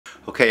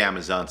Okay,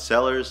 Amazon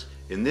sellers,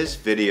 in this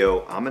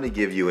video I'm going to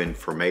give you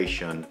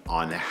information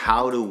on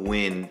how to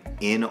win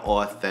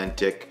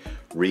inauthentic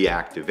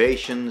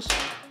reactivations,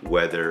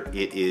 whether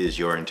it is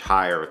your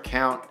entire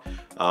account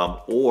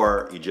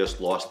or you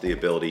just lost the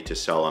ability to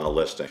sell on a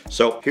listing.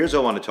 So here's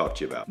what I want to talk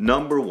to you about.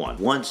 Number one,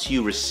 once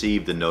you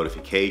receive the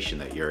notification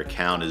that your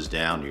account is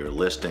down, your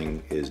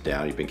listing is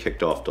down, you've been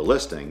kicked off the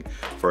listing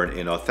for an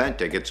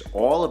inauthentic, it's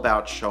all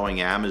about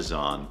showing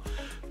Amazon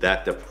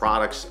that the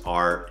products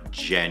are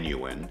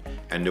genuine.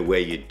 And the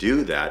way you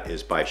do that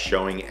is by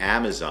showing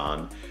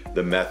Amazon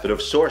the method of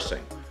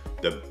sourcing.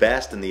 The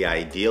best and the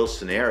ideal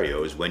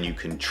scenario is when you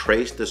can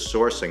trace the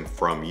sourcing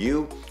from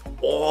you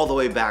all the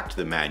way back to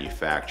the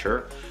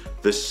manufacturer.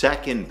 The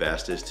second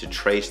best is to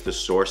trace the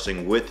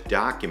sourcing with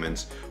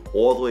documents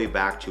all the way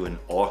back to an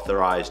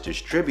authorized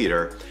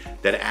distributor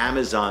that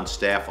Amazon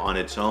staff on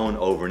its own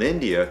over in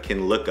India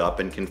can look up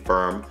and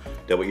confirm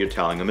that what you're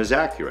telling them is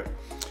accurate.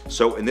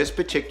 So in this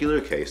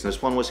particular case, and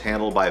this one was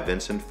handled by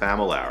Vincent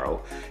Familaro,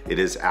 it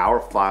is our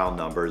file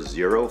number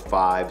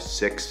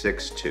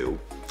 05662.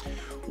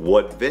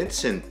 What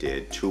Vincent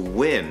did to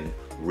win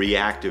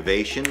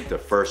reactivation, the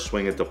first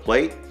swing at the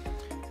plate,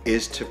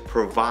 is to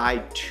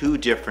provide two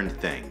different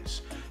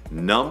things.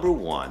 Number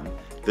one,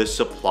 the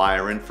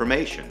supplier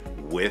information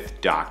with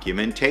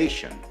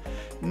documentation.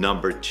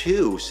 Number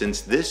two,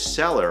 since this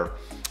seller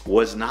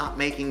was not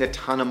making a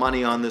ton of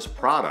money on this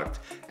product,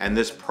 and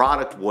this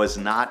product was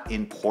not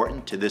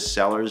important to this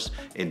seller's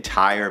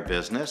entire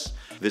business,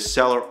 the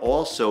seller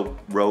also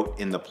wrote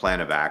in the plan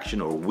of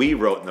action, or we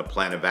wrote in the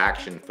plan of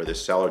action for the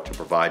seller to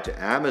provide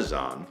to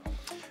Amazon,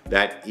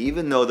 that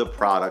even though the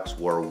products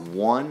were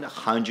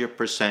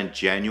 100%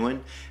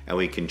 genuine, and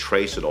we can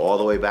trace it all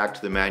the way back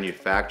to the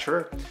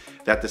manufacturer,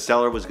 that the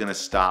seller was going to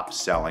stop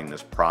selling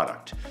this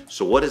product.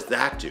 So what does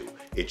that do?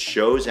 It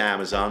shows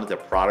Amazon that the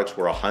products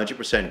were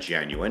 100%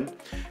 genuine.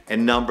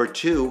 And number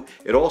two,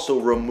 it also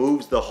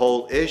removes the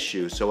whole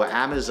issue so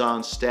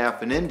Amazon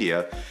staff in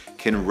India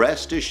can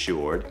rest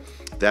assured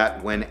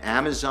that when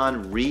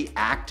Amazon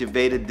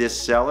reactivated this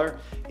seller,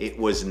 it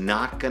was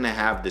not going to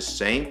have the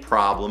same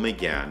problem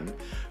again,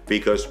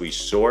 because we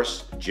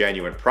source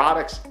genuine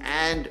products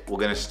and we're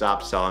going to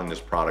stop selling this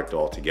product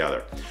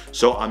altogether.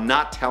 So I'm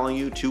not telling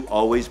you to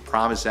always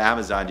promise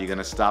Amazon you're going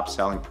to stop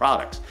selling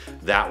products.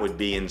 That would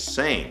be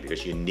insane,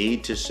 because you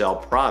need to sell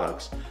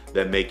products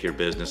that make your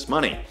business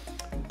money.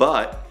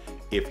 But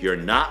if you're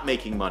not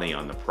making money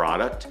on the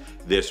product,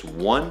 this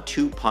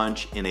 1-2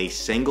 punch in a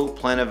single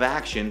plan of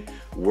action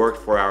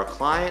worked for our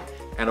client,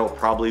 and it'll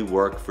probably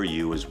work for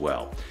you as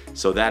well.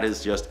 So that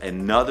is just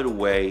another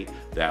way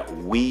that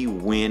we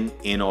win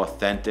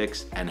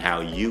inauthentics, and how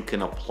you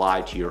can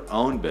apply to your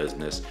own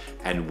business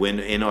and win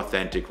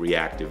inauthentic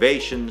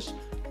reactivations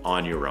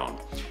on your own.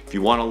 If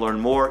you want to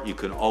learn more, you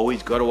can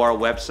always go to our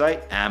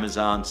website,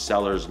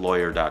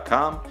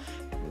 AmazonSellersLawyer.com.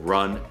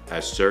 Run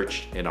a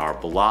search in our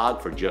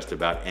blog for just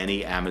about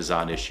any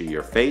Amazon issue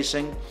you're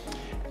facing.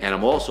 And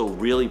I'm also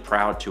really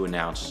proud to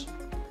announce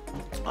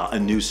a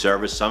new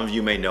service. Some of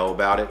you may know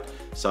about it,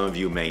 some of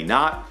you may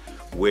not,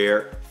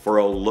 where for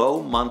a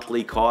low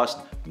monthly cost,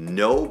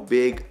 no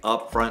big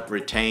upfront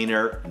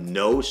retainer,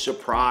 no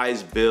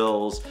surprise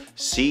bills,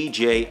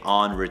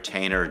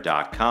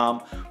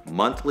 cjonretainer.com,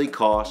 monthly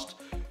cost,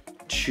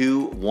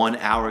 2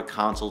 1-hour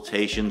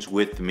consultations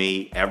with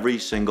me every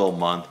single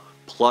month,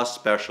 plus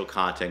special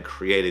content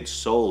created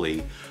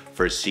solely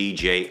for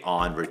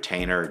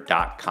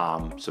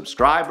cjonretainer.com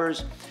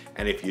subscribers.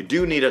 And if you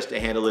do need us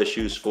to handle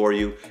issues for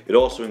you, it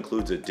also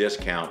includes a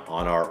discount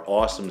on our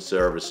awesome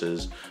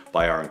services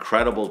by our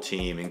incredible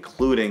team,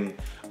 including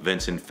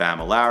Vincent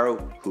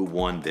Familaro, who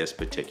won this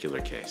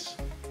particular case.